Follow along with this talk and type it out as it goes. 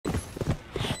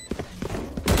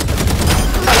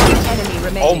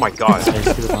remaining. Oh my god.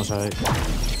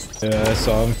 Yeah, I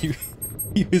saw him.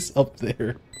 He was up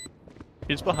there.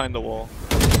 He's behind the wall.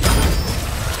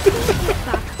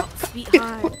 Back up,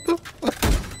 sweetheart.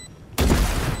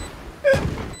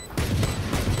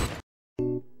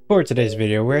 For today's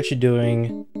video, we're actually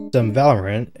doing some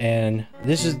Valorant, and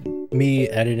this is me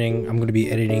editing. I'm going to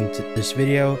be editing this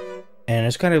video, and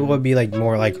it's kind of going to be like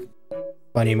more like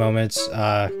funny moments.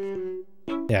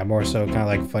 Yeah, more so kind of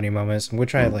like funny moments. I'm going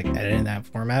to try to like edit in that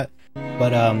format,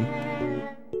 but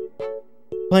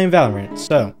playing Valorant.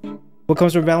 So what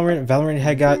comes from Valorant? Valorant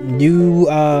had got a new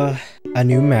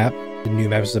map. The new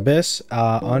map is Abyss.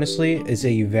 Honestly, it's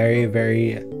a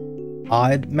very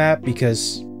odd map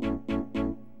because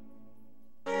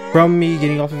from me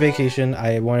getting off of vacation,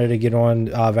 I wanted to get on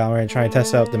Valorant, try and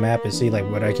test out the map and see like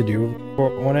what I could do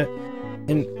on it.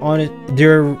 And on it,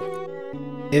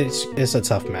 it's a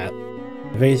tough map.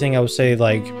 If anything, I would say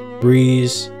like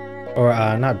Breeze, or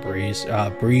not Breeze,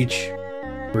 Breach,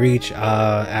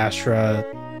 Astra.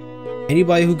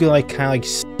 Anybody who can like kind of like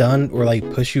stun or like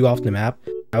push you off the map,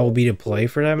 I will be to play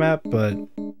for that map. But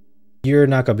you're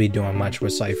not gonna be doing much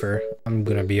with Cypher. I'm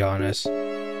gonna be honest.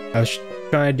 I was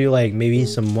trying to do like maybe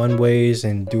some one ways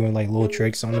and doing like little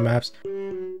tricks on the maps,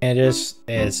 and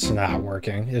it's not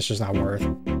working. It's just not worth.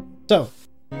 So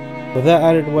with that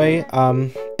out of the way,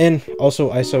 and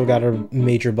also ISO got a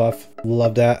major buff.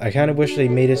 Love that. I kind of wish they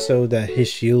made it so that his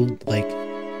shield, like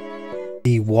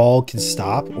the wall, can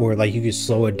stop, or like you could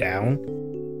slow it down,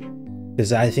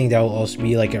 because I think that will also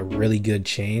be like a really good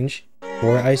change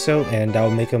for ISO, and that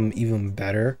will make him even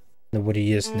better than what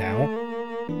he is now,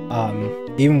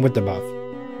 even with the buff.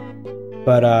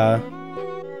 But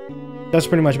that's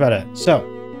pretty much about it. So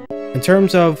in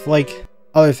terms of like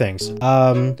other things,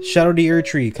 Shadow the Earth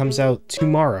Tree comes out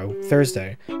tomorrow,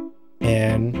 Thursday,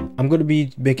 and I'm going to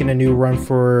be making a new run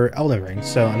for Elden Ring,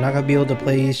 so I'm not going to be able to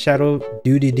play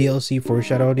do the DLC for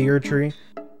Shadow the Earth Tree.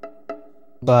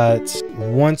 But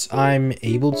once I'm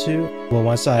able to, well,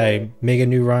 once I make a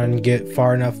new run, get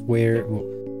far enough where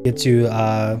get to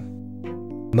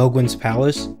Mogwin's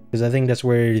Palace, because I think that's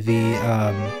where the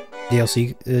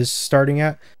DLC is starting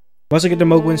at. Once I get to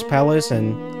Mogwin's Palace,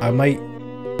 and I might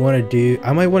want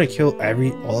to kill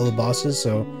all the bosses,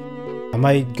 so I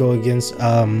might go against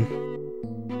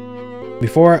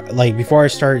before I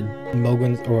start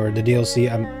Mogwin or the DLC,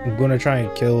 I'm gonna try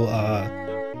and kill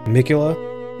Mikula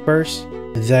first,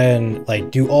 then like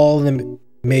do all the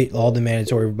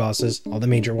mandatory bosses, all the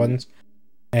major ones,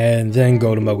 and then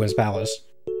go to Mogwin's Palace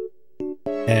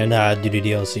and do the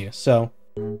DLC. So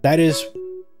that is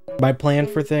my plan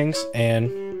for things,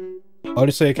 and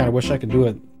honestly I kind of wish I could do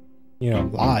it, you know,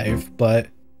 live, but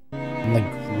I'm like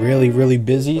really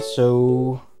busy,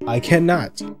 so I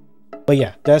cannot. But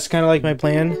yeah, that's kind of like my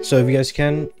plan. So if you guys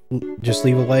can, just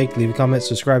leave a like, leave a comment,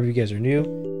 subscribe if you guys are new.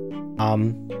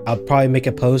 I'll probably make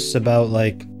a post about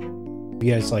like, if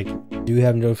you guys like do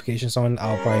have notifications on,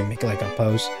 I'll probably make like a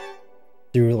post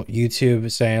through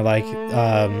YouTube saying like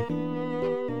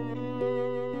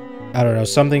I don't know,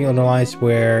 something on the lines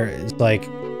where it's like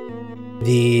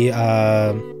the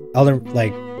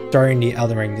starting the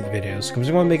Elden Ring videos, because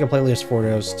I'm going to make a playlist for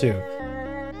those too.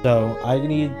 So I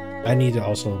need to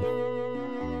also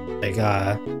like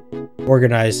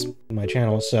organize my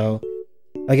channel. So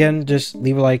again, just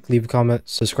leave a like, leave a comment,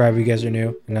 subscribe if you guys are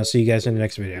new, and I'll see you guys in the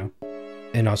next video.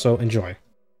 And also enjoy.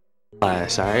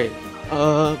 Alright.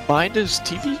 Bind is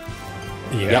TV?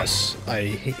 Yes. Yep. I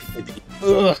hate TV.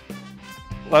 Ugh.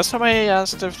 Last time I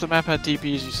asked if the map had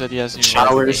TPs, you said yes.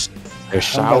 Showers. There's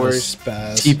showers.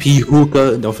 TP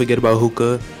hookah. Don't forget about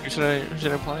hookah. Who should I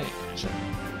play?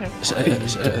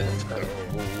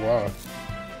 Wow.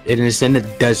 It is in the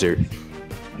desert.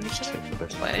 Who should I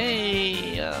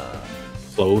play?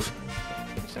 Clove.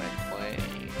 Who should I play?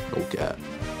 Oh god.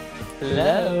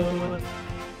 Hello.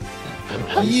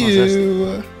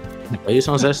 You. Why you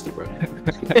sound zesty, bro?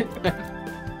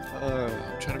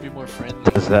 I'm trying to be more friendly.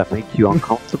 Does that make you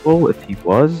uncomfortable if he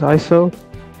was ISO?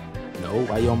 No,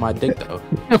 why you on my dick though?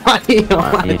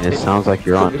 I mean, it sounds like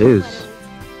you're on his.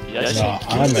 Yes, no,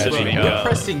 I'm actually You're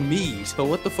pressing me, so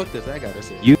what the fuck does that gotta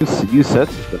say? You said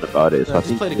something about it, so I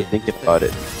think you were thinking about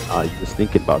it. You was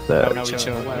thinking about that. Now we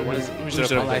chill.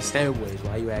 All I said was,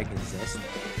 why you acting zesty?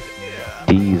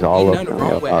 D's all Ain't up nothing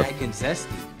wrong with acting zesty,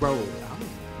 bro.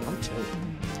 I'm chilling.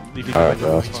 Alright,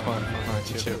 bro.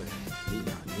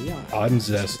 I'm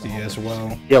zesty as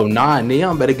well. Yo, nah,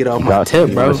 Neon better get off my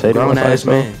tip, bro. Grown ass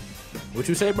man. What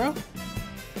you say, bro?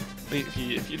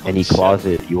 Any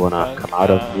closet you wanna come out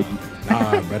of, maybe?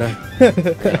 Nah, brother. I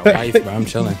got a wife, bro. I'm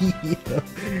chilling.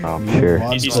 I'm sure.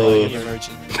 He's a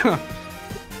virgin.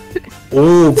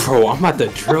 Oh, bro, I'm about to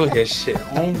drill his shit.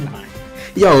 Oh my.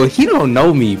 Yo, he don't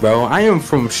know me, bro. I am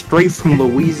straight from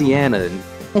Louisiana.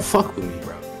 Don't fuck with me,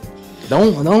 bro.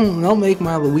 Don't make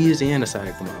my Louisiana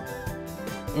side come out.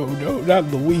 Oh no, not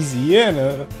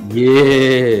Louisiana.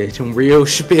 Yeah, some real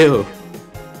spill.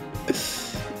 He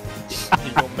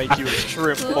gonna make you a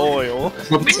shrimp boil.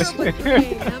 Let's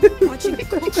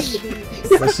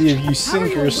see if you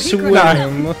sink or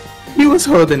swim. He was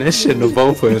holding that shit in the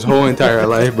boat for his whole entire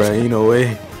life, bro. Ain't no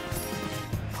way.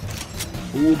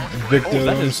 Ooh,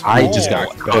 victims. I just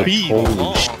got cooked.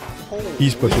 Holy shit.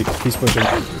 He's pushing. He's pushing.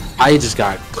 I just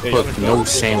got cooked. No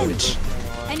sandwich.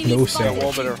 No sandwich.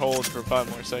 Wall better hold for 5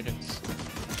 more seconds.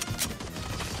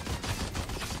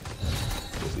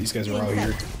 These guys are out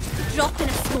here. Drop in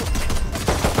a smoke.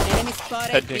 Enemy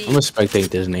spotted. I'm gonna spectate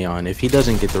this Neon. If he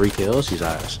doesn't get 3 kills, he's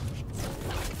ass.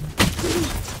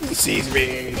 He sees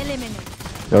me. Eliminate.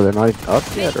 No, they're not even up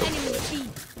yet. Or... Enemy B.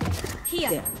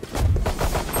 Here.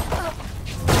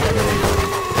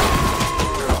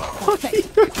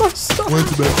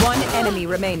 One enemy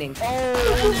remaining.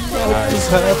 What is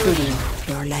happening?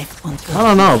 Your life won't I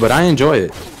don't know, but I enjoy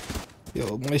it.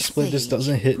 Yo, my split just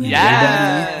doesn't hit me.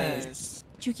 Yes.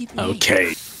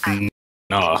 Okay.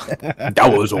 No,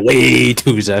 that was way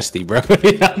too zesty, bro.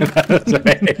 That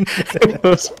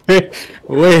was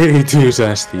way too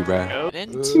zesty, bro. Go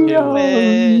into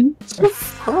it.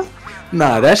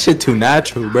 Nah, that shit too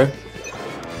natural, bro. No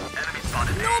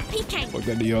peeking. Fuck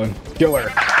that Neon. Kill her.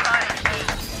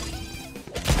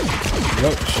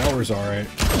 Yup, shower's alright.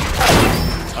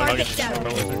 Target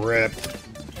down. Rip.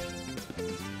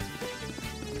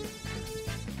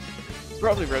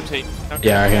 Probably rotate. Okay.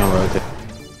 Yeah, I can rotate.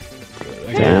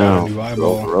 I got a new Damn,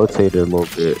 eyeball. rotate it a little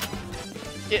bit.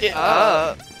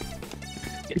 Yeah.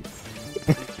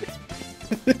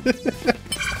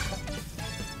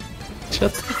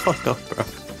 Shut the fuck up, bro.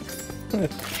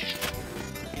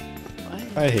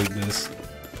 I hate this.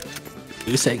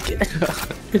 You say get.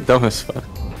 You're dumb as fuck.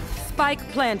 Spike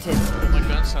planted. My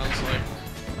gun sounds like.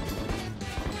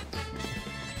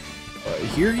 I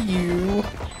hear you.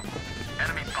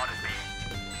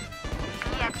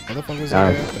 What the fuck was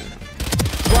that?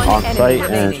 One On enemy site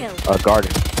and remaining.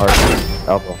 garden. Or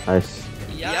elbow. Nice.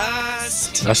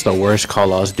 Yes. That's the worst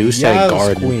call outs. Do say Yes,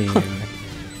 garden. queen.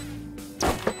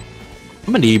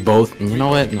 I'm gonna need both. You know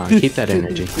what? Nah, keep that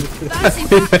energy. Bouncing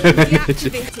back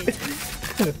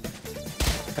deactivated.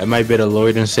 That might be the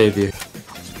Lord and Savior.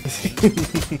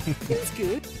 That's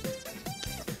good.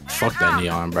 Fuck that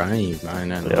Neon, bro. I ain't buying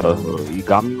that. Yo, you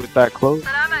got me with that close?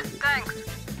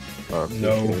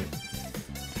 No.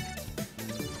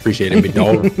 Appreciate it, big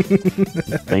dog.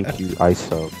 Thank you,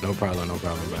 ISO. No problem,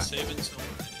 bro. Saving so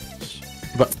much.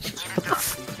 But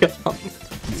You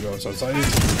go outside.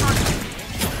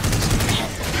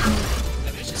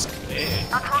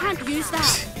 Can't use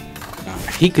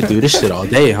that. he could do this shit all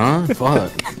day, huh?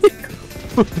 Fuck.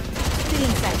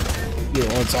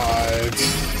 You're on side.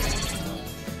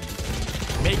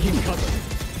 Making cover.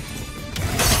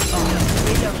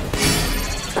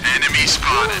 Enemy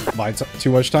spotted. Buy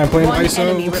too much time playing One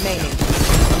enemy ISO. remaining.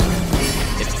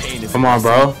 Come on,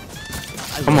 bro.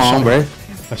 Come on, bro.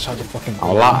 I shot the fucking.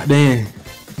 I'm locked in.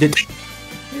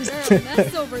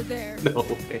 That's over there. No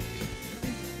way.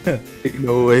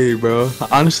 No way, bro.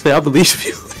 Honestly, I believe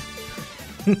you.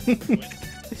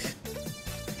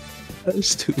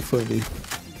 That's too funny.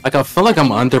 Like, I feel like I'm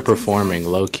underperforming,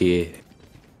 low key.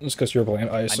 Just because you're playing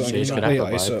ISO. Sage, You could don't I play have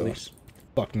a buy, ISO. please?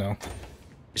 Fuck no.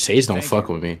 Sage don't fuck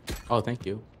with me. Oh, thank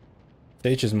you.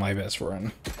 Sage is my best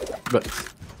friend. But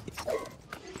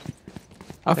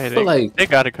I Hey, feel like they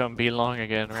gotta come be long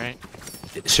again, right?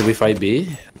 should we fight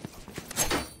B?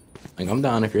 Like, I'm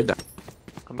down if you're down.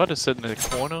 I'm about to sit in the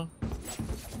corner.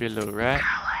 Be a little rat.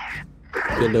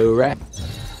 A little rat.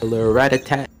 A little rat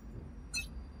attack.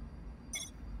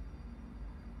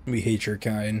 We hate your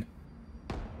kind.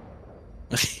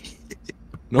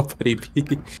 Nobody B.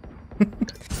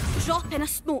 Drop in a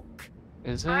smoke.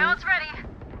 Is it?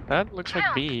 That looks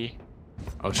like B.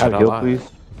 Oh shit, Have I heal, lied. please.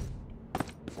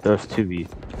 There's 2B.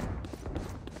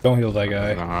 Don't heal that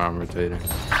guy. Nah, I'm rotating.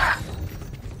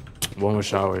 One with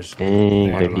showers.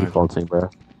 Dang, Why they're am I- defaulting, bro.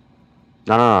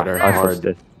 No. They're I hard.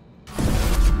 did.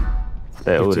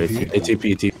 They oh, they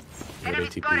ATP. ATP.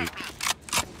 ATP.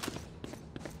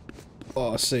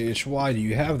 Oh, Sage, why do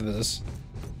you have this?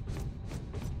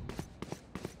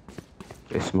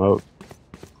 They smoke.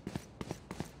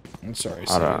 I'm sorry,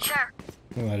 I don't- Sage.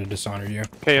 I'm glad to dishonor you.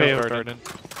 KO garden.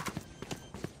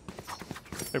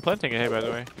 They're planting a hay, by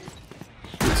the way.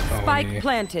 It's Spike Oni.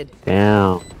 planted.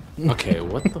 Damn. Okay,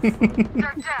 what the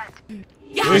fuck?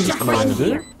 Yeah, Where's just the right man?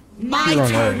 here. My You're on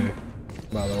turn. A.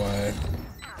 by the way.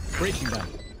 Breaking down.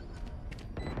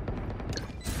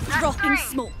 Dropping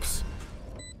smokes.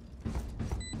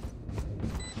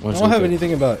 I don't have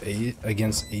anything about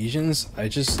against Asians. I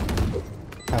just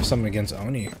have something against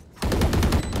Oni.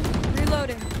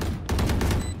 Reloading.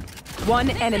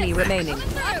 One enemy remaining.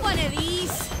 Not one of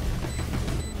these.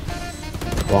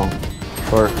 Long.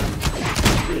 Short.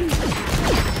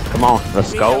 Come on,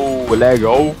 let's go. Let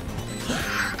go.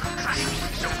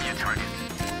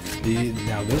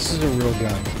 Now this is a real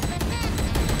gun.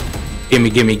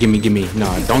 Gimme. No,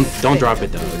 don't drop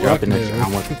it though. Drop it next time. I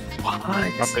want it.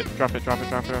 Drop it.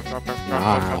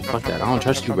 Nah, fuck that. I don't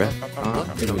trust you, bro.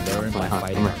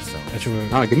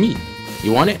 Nah, give me.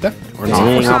 You want it? Or not?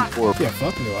 Yeah,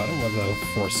 fuck no. I don't want the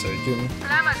Forsaken.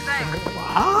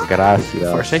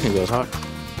 Gracias. Forsaken goes hard.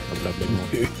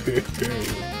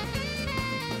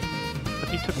 But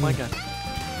he took my gun.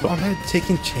 I'm not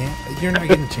taking champ. You're not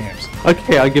getting champs.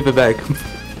 Okay, I'll give it back.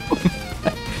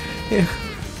 Yeah.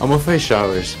 I'm gonna face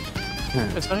showers.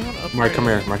 It's not even up. Mark, come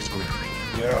here. Mark, come here.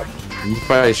 Yeah. You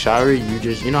probably shower.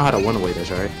 You know how to one away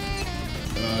this, right?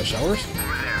 Showers?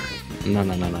 No.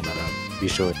 Be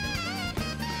sure.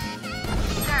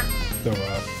 So,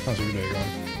 how's your day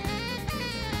going?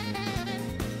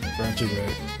 Branchy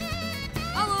way.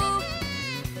 Hello.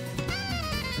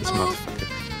 This Hello. motherfucker.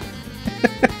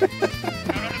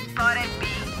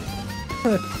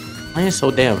 I ain't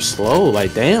so damn slow.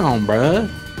 Like, damn, bruh.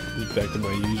 Just back to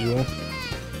my usual.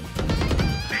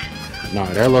 No,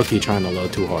 they're low-key trying to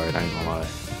load too hard. I ain't gonna lie.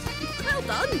 Well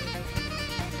done.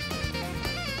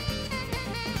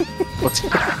 What's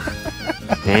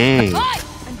Dang.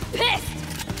 I'm pissed.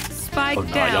 Spike Oh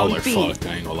no, down y'all are B. fucked. I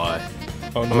ain't gonna lie.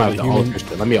 Oh I'm no, gonna have the to human, alter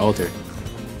shit. Let me alter.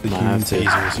 the Nah, I human have to.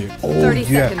 taser is here. Oh, 30 you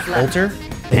seconds have left. Alter?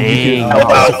 Dang.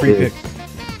 That's a free pick.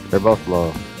 They're both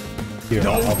low. Here,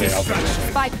 I'll finish it.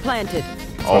 Spike planted.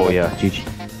 Oh yeah, GG.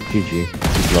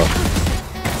 He's low.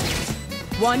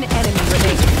 One enemy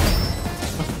remaining.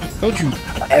 Don't you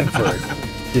ever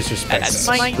disrespect us.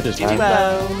 What is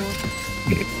that?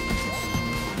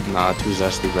 Nah, too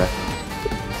zesty, bruh.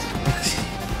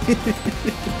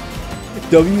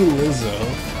 W Lizzo.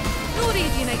 No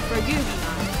easy night for you.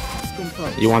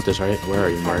 You want this, right? Where are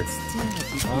you, Mark?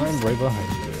 I'm right behind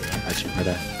you. That's your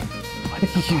brother.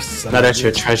 You son No, of that's a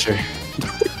your bitch. treasure.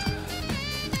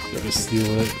 Gotta steal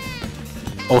it.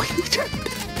 Oh,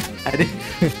 I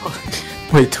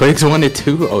didn't. Wait, Twigs wanted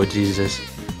 2? Oh, Jesus.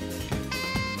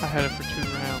 I had it for 2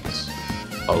 rounds.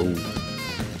 Oh.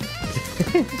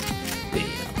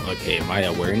 Damn. Okay, my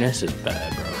awareness is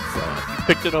bad, bro. Fuck.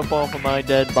 Picked it up off of my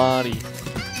dead body.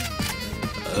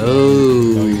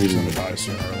 Oh, you're just Oh. gonna die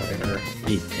sooner or later.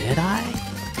 Hey, did I?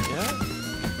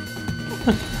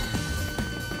 Yeah.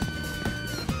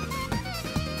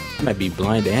 I might be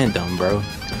blind and dumb, bro.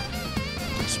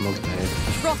 Smoke bad.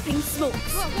 Dropping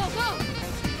smokes. Go.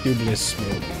 Dubious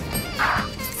smoke.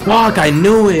 Fuck, I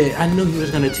knew it. I knew he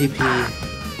was gonna TP.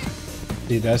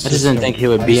 Dude, that's I just didn't think he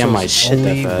would be in my ISO's shit that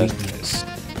only fast. weakness.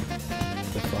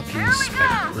 The fucking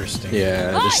spectre sting.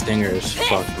 Yeah, the stingers.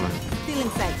 Fuck, man. Feeling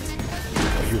sight.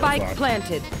 You are Spike fucked.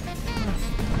 planted.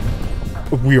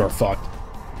 We are fucked.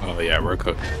 Oh yeah, we're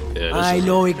cooked. Yeah, I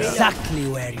know exactly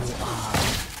where you are.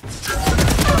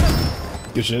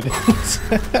 Good shit.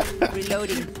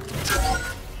 Reloading.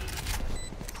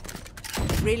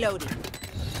 Reloading.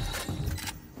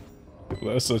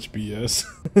 That's such BS.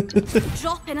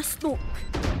 Drop in a smoke.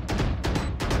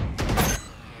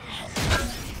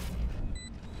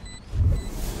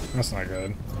 That's not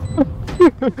good.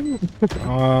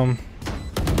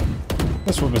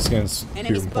 This weapon skin's too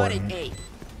Enemy spotted important. A.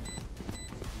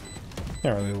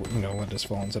 Can't really, let this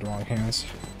fall into the wrong hands.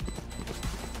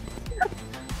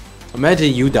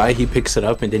 Imagine you die, he picks it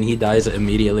up, and then he dies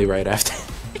immediately right after.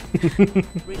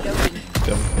 Reloading.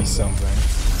 That would be something.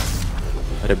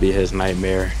 That'd be his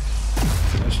nightmare.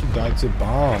 She died to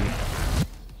bomb.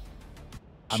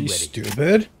 She's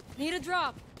stupid. Need a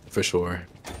drop. For sure.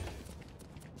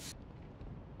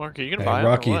 Mark, are you gonna Hey, buy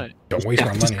Rocky, it or what? don't waste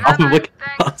my money.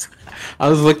 I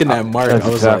was looking at Mark. That's I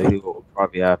was exactly like, what will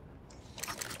probably happen.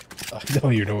 I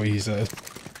don't even know what he said.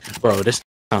 bro, this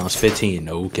sounds 15.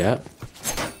 No cap.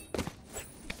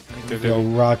 Yo,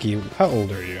 Rocky, how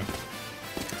old are you?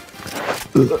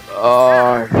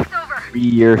 3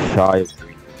 years shy of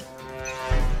 3.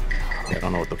 I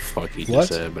don't know what the fuck he What?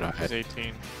 just said, but I He's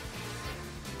 18.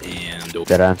 and Did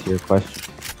that answer your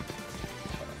question?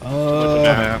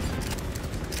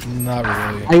 Not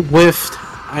really. I whiffed.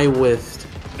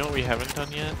 You know what we haven't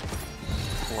done yet?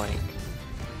 Flank.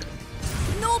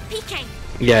 No peeking.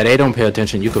 Yeah, they don't pay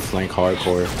attention. You could flank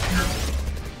hardcore.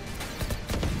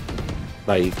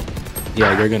 Like,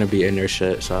 yeah, you're gonna be in their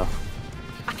shit, so.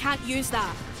 can't use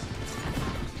that.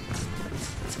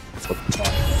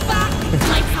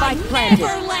 Spike planted.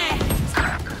 Never left.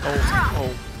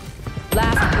 Oh,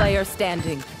 Last player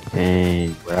standing.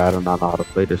 Dang, bro, I do not know how to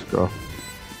play this, girl.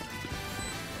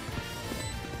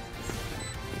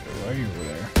 Why are you over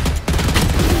there?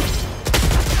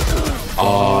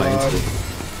 Oh,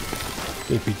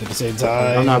 They peeked at the same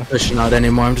time. I'm not pushing out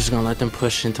anymore. I'm just gonna let them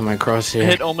push into my I crosshair.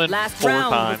 hit Omen Last 4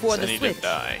 round times before the and he switch. didn't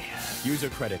die. User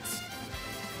credits.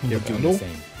 You're Doing Google? the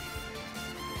same.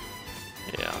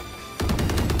 Yeah.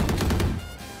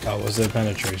 Oh, was it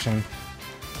penetration?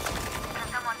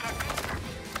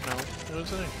 No, it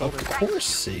was in a Of shoulder. course,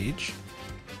 Sage.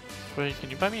 Wait, can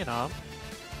you buy me an op?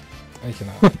 I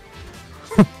cannot.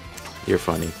 You're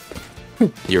funny.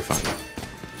 You're funny.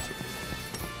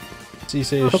 See,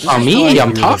 Sage. Look at me,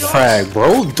 I'm top frag,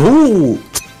 bro. Dude.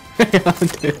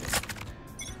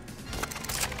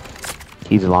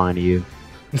 He's lying to you.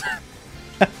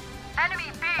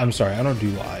 I'm sorry, I don't do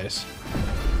lies.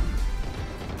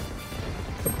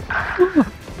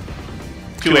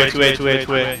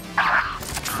 2A.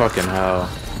 Fucking hell.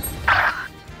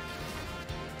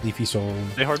 Leafy soul.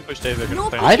 They hard push Dave. They're gonna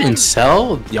play. I didn't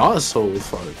sell. Y'all so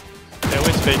fuck. They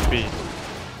went fake B.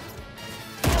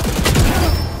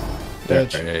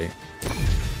 Bitch. Hey.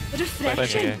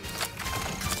 Refreshing.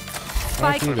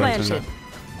 Spike Okay, planted.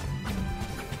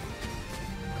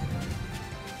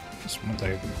 Just want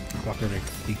that fucker to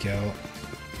peek out.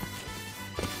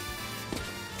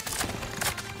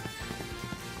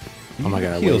 Oh my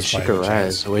god, Heals wait, she by could any res.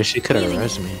 chance. Wait, she could have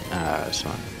res me. Ah, it's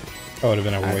fine. That would have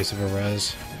been a waste of a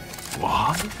res.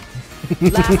 What?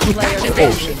 Last player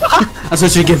standing. That's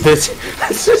what you get, bitch.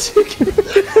 That's what you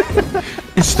get.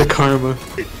 It's the karma.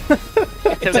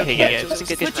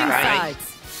 Switching sides.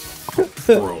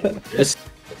 Bro, it's...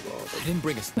 I didn't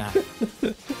bring a snack.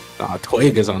 Nah,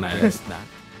 Twig is on that. Snack.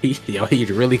 Yo, he's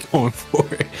really going for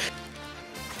it.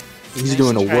 He's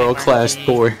doing a world-class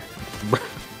tour. Bro,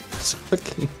 this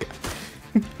fucking guy.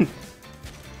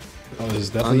 Oh, this is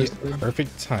definitely Honestly.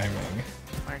 perfect timing.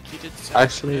 Marky did so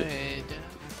Actually- good.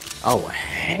 Oh,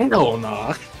 hell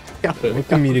no. What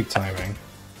comedic timing?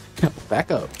 Back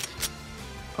up.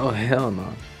 Oh, hell no.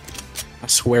 I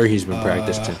swear he's been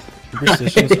practicing.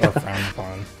 Superstitions are frowned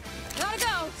upon. Gotta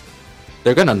go.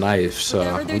 They're gonna knife, so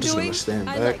Whatever they're I'm just doing, gonna stand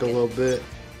I back like a little bit.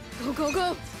 Go, go,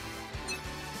 go.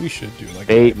 We should do like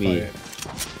Bait a me.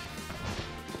 fight.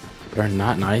 They're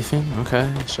not knifing?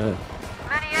 Okay, shit.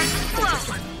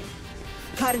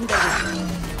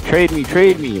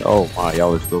 Trade me. Oh my,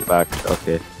 y'all are still back.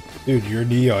 Okay. Dude, you're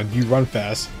Neon. You run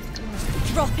fast.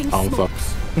 Dropping Oh, smoke. fuck.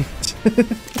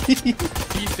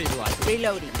 Destabilizing.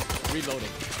 Reloading. Reloading.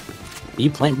 You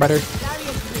plant, brother?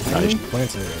 Nice.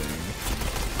 Planted.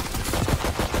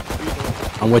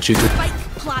 I'm what you do. Spike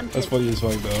planted. That's funny as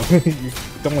fuck though. You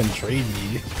don't want to trade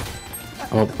me. I'm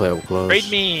gonna play up close. Trade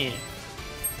me.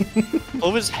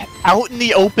 It was out in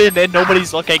the open and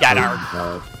nobody's looking at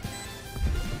her.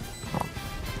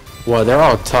 Well, they're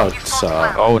all tucked,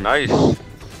 so. Oh, nice. One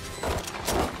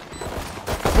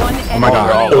Oh my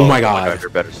god. enemy. Oh my god. You're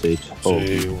better, Sage. Oh,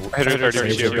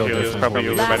 Probably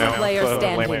Last player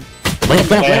standing. Blam, blam,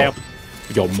 blam.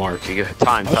 Yo, Mark. you get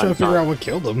time. I was trying to figure out what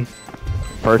killed him.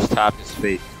 First tap is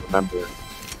fate. Remember.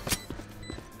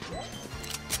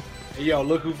 Hey, yo,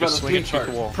 look who fell Just swing asleep it through the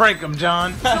first. wall. Prank him,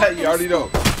 John. You already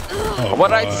know. Oh,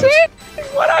 What I God. say?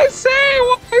 What I say?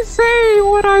 What I say?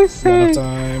 What I Amount say? of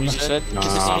time. Said,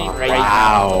 Nah, right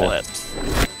wow. now.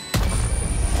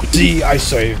 See, I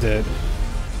saved it.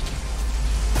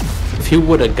 If he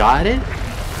would've got it,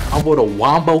 I would've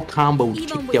wombo combo Even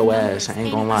kicked with your numbers, ass. I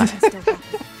ain't gonna lie. anyone can still get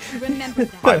it. Remember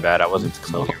that. My bad. I wasn't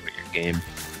familiar with your game.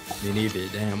 Me neither.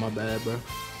 Damn, my bad, bro.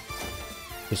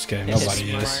 Just kidding.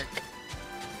 Nobody is.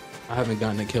 I haven't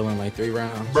gotten a kill in like 3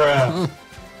 rounds. Bruh.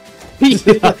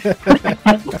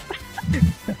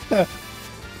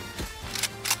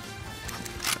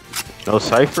 No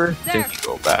cipher? There. Think you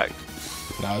go back.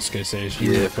 Nah, it's good, Sage.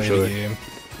 You Yeah, need to for play sure. the game.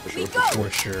 We go. For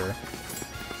sure.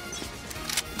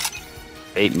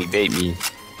 Bait me.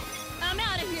 I'm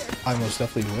out of here. I most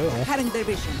definitely will. Having their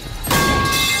vision.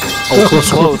 Oh,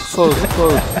 close. Close.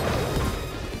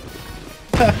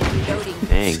 Reloading.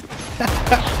 Dang.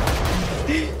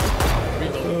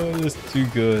 Oh, that's too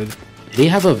good. Did he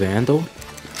have a Vandal?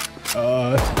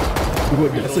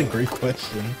 That's a great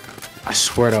question. I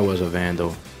swear that was a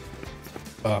Vandal.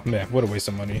 Oh man, what a waste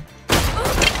of money.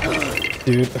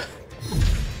 Dude.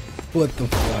 What the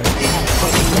fuck?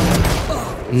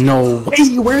 No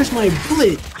way, where's my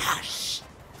bullet?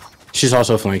 She's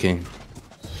also flanking.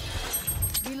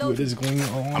 What is going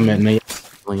on? I'm at Nate.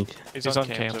 Flank. He's on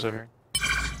cams over here.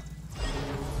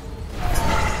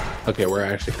 Okay, we're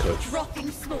actually cooked. Dropping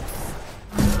smokes.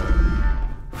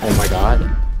 Oh my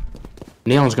god.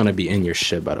 Neon's gonna be in your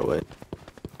shit, by the way.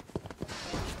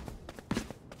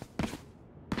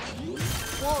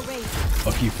 Wall raised.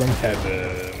 Fuck you from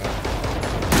heaven.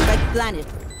 Red planet.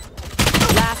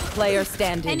 Last player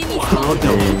standing. Enemy You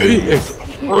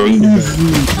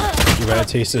gotta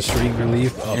taste the street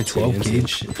relief of Into 12 it.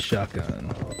 gauge shotgun.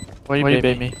 Why you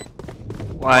bait me?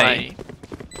 Why?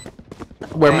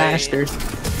 We're masters.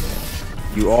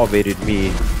 You all baited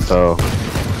me, so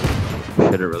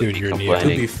shouldn't really Dude, be you're To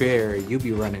complaining. be fair, you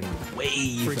be running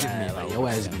way fast. Like, your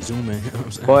ass be zooming. You know what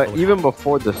I'm saying? But even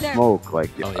before the smoke, like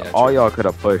Oh, yeah, all true. y'all could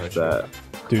have pushed that.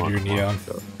 Dude, Come you're on, neon.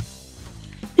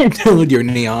 Dude, you're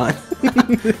neon.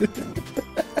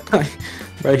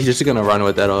 Bro, he's just gonna run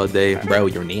with that all day. Bro,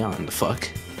 you're neon. The fuck?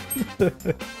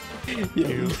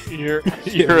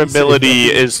 Your ability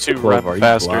is to Clove, are run you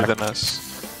faster black? than us.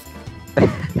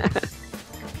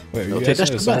 Wait, No, you take guys that said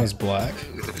shit someone's black?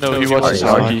 No, he Are, watches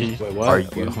are hockey. you Wait, what? are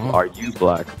Wait, you huh? are you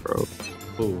black, bro?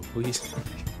 Who he's?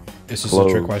 Is this a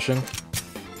trick Clove. question?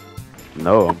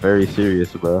 No, I'm very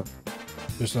serious, bro.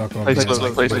 There's not going Place to be it,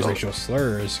 like place it. racial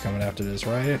slurs coming after this,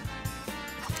 right?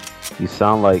 You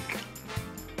sound like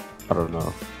I don't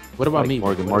know. What about Like me?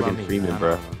 Morgan What about me? Freeman, I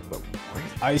bro. don't know.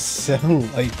 I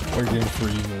sound like Morgan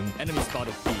Freeman. Enemy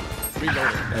spotted B.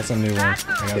 Reloading. That's a new one. I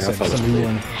gotta Yeah, say, I that's a thought new it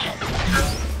one.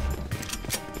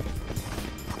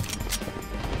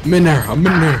 I'm in there. I'm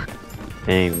in there.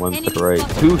 Dang, one to Enemy the right.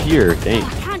 spotted. 2 here, dang. I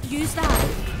can't use that.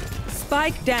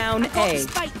 Spike down Got A.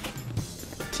 spike.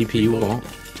 TP, you won't.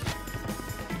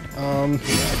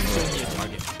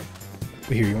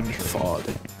 We hear you on the show.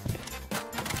 Father.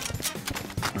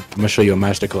 I'm gonna show you a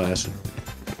masterclass.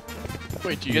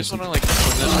 Wait, do you guys want to like win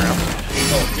this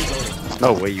round?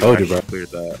 No way, you Told you, actually bro. cleared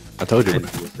that. I told you. And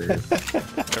Bro. he was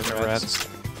there. Rats.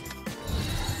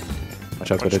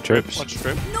 Watch out for the trips. One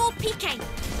strip. No peeking.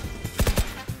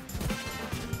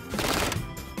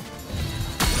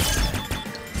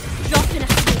 Dropping a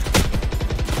smoke.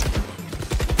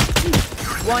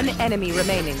 One enemy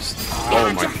remaining.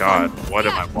 Oh my god, what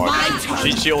am I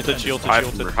watching? She ulted, she ulted, Hide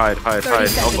she from her, ulted. hide,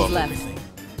 30 elbow. seconds left.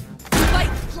 Spike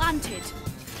planted.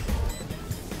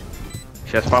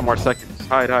 She has 5 more seconds.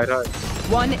 Hide.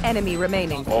 One enemy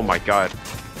remaining. Oh my god.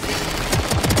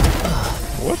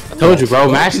 I told you, bro.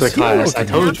 Masterclass. I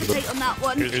told you. Bro. Concentrate on that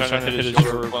one. He was trying to hit his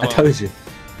I told you.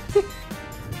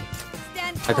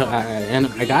 Stand And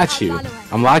I got you.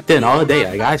 I'm locked in all day.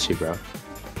 I got you, bro.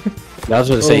 That was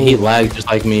what to say. He lagged just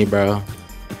like me, bro.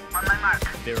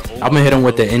 I'm gonna hit him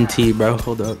with the NT, bro.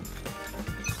 Hold up.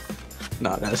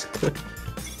 Nah, that's good.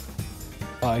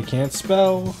 I can't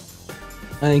spell.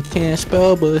 I can't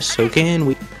spell, but so can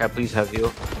we. Can I please have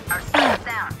you?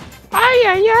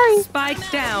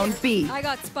 Spike down B. I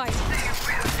got spike.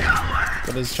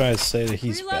 But it's trying to say that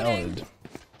he's Reloading. valid.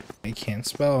 He can't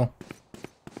spell.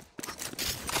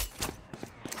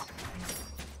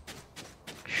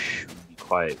 Shh, be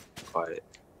quiet.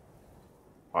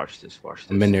 Watch this.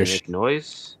 I'm in there. Make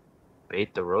noise.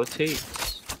 Bait the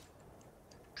rotates.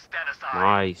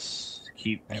 Nice.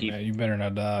 Hey, Keep. man, you better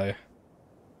not die.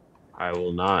 I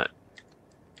will not.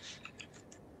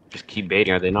 Just keep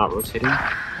baiting. Are they not rotating?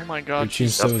 Oh my Your god. team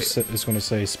she's so up is going to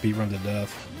say speed run to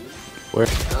death. Where?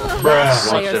 Player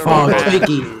Oh, standing.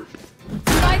 Twiggy.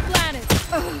 Spike planted.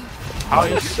 How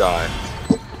you die?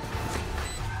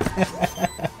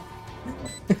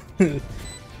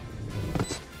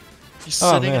 He's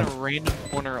Oh, sitting in man. a random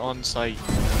corner on site.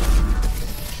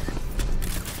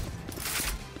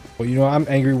 Well, you know, I'm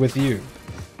angry with you.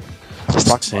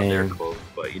 Fuck Same. their clothes,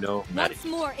 but you know, Once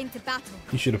more into battle.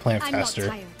 You should have planned I'm not faster.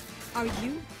 tired. Are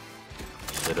you?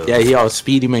 Yeah, he all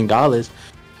speedy Mangales.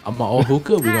 I'm all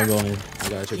hookah. We gonna go in. I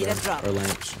got you, Need bro. a drop. Or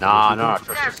lamps. Nah,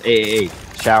 trust us. Hey,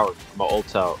 shower. My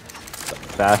ult's out.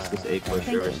 Fastest A push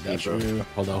you ever seen, bro. True.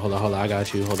 Hold on. I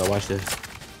got you. Hold on. Watch this.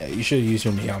 Yeah, you should use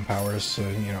your neon powers to,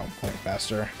 you know, play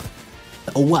faster.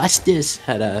 Oh, watch this.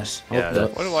 Head ass. Yeah, Hold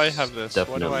that's- up. Why do I have this? Why do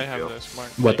Definitely I have feel. this? Mark.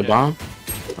 What, the Take it. bomb?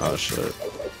 Oh, shit.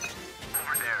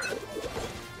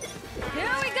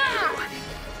 Here we go.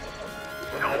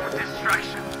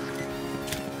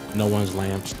 No one's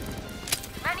lamps.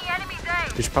 Many enemies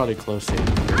A. He's probably close here.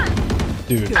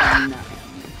 Dude,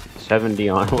 70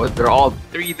 on what? They're all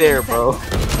 3 there, bro.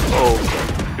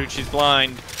 Oh, dude, she's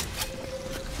blind.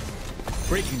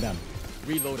 Breaking them.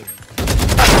 Reloading.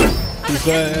 he's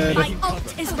dead. My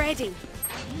ult is ready.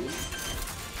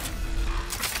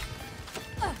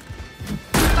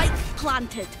 Spike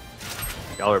planted.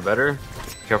 Y'all are better.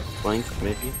 Careful flank,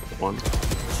 maybe. One.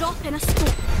 Drop in a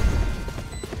smoke.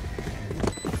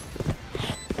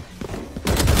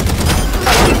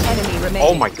 Enemy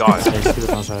remaining. Oh my god.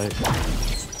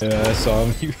 Yeah, I saw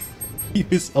him. He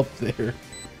was up there.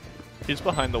 He's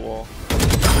behind the wall.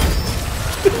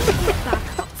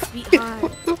 Back up,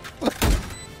 sweetheart.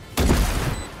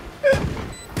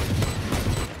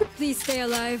 Please stay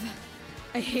alive.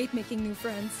 I hate making new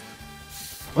friends.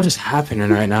 What is happening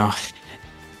right now?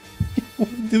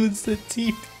 Doing the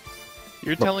teeth.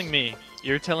 You're telling me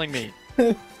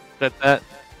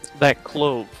that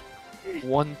clove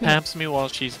one taps me while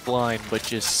she's blind, but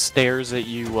just stares at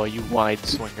you while you wide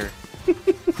swing her.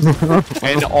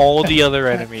 And all the other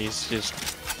enemies just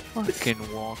fucking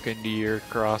walk into your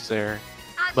crosshair.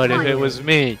 But if it was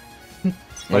me,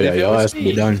 Oh yeah, y'all has to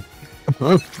be done.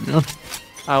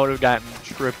 I would have gotten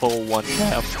triple one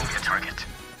tap.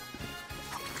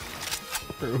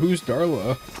 Who's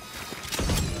Darla?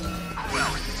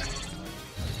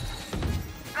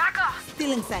 Back off.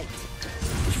 Still in sight.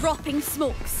 Dropping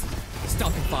smokes.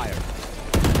 Stopping fire.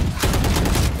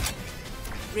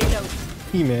 Reload.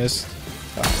 He missed.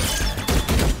 Oh.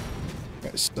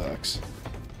 Guy sucks.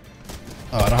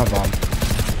 Oh, I don't have bomb.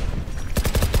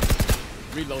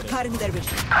 Reloading.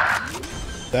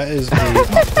 That is a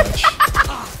off touch.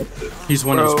 He's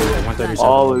one of those 137.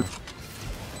 All is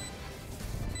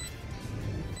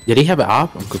Did he have an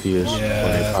op? I'm confused. Yeah.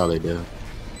 Well, he probably do.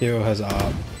 Hero has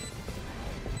op.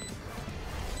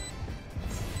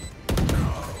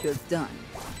 You're done.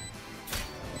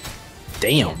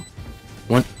 Damn.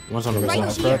 One's on the Right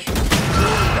right.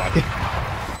 here.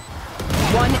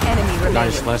 One enemy remaining.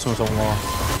 Nice. Last one's on wall.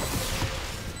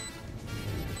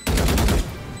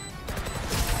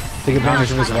 Take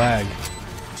advantage of his lag.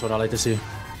 That's what I like to see.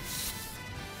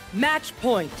 Match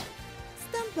point.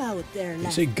 Stump out there, You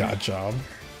lad. say god job.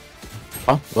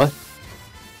 Oh, what?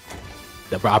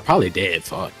 Yeah, bro, I probably did.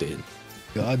 Fuck, dude.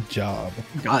 God job.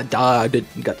 God, I did.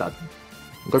 Got that.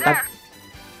 Got that.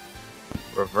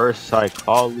 reverse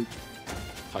psychology.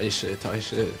 Tight shit. Tight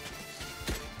shit.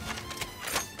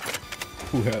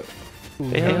 Who has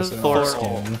They have an Thor op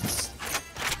skin?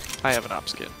 I have an op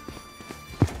skin.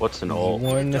 What's an ult?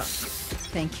 One.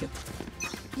 Thank you.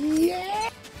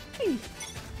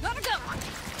 Gotta go.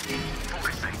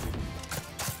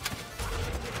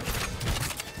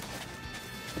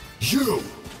 You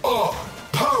are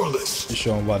powerless. Just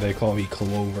showing why they call me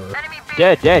Clover.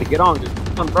 Dead, get on.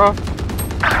 Come on, bro.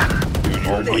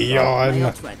 Yawn. You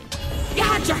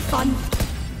had your fun.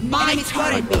 Mine is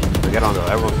worried me. Get on though.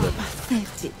 Everyone's good.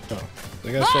 Pathetic.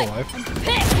 They got still alive.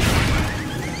 Pissed.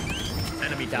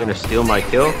 Enemy You're down. gonna steal my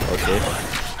kill? Okay.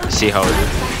 See how it is.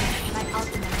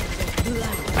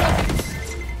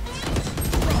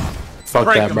 Fuck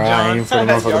Break that, him, bro. I John. ain't for the You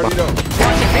motherfucker. already know.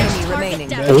 One enemy remaining.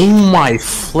 Oh my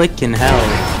flicking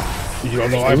hell. You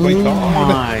don't know I play Oh God.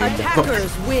 my.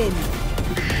 Attackers win.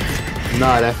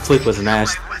 Nah, that flick was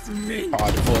nasty.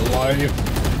 God for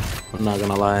life. I'm not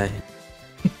gonna lie.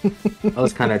 That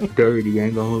was kind of dirty. I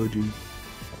ain't gonna hold you.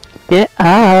 Get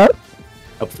up.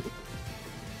 Oh.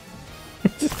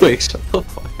 Wait, shut the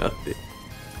fuck up, dude.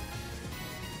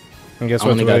 And guess I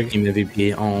what, only got Twig? team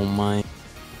MVP. Oh my.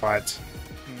 What?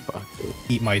 Fuck, dude.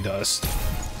 Eat my dust.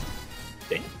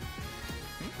 Damn.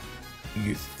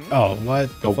 You, oh, what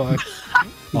the Oh. fuck?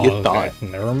 You Oh, thought. okay.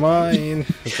 Never mind.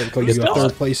 It's like You you a thought.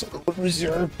 third place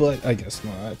reserve, but I guess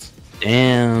not.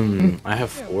 Damn. I have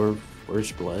 4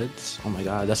 first bloods. Oh my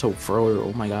god. That's a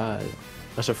oh my god.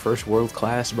 That's a first world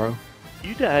class, bro.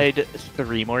 You died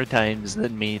 3 more times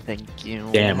than me, thank you.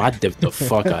 Damn, I diffed the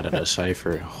fuck out of the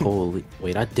cipher. Holy.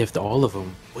 Wait, I diffed all of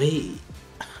them. Wait.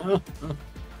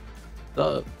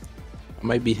 I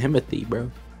might be Himothy,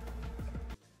 bro.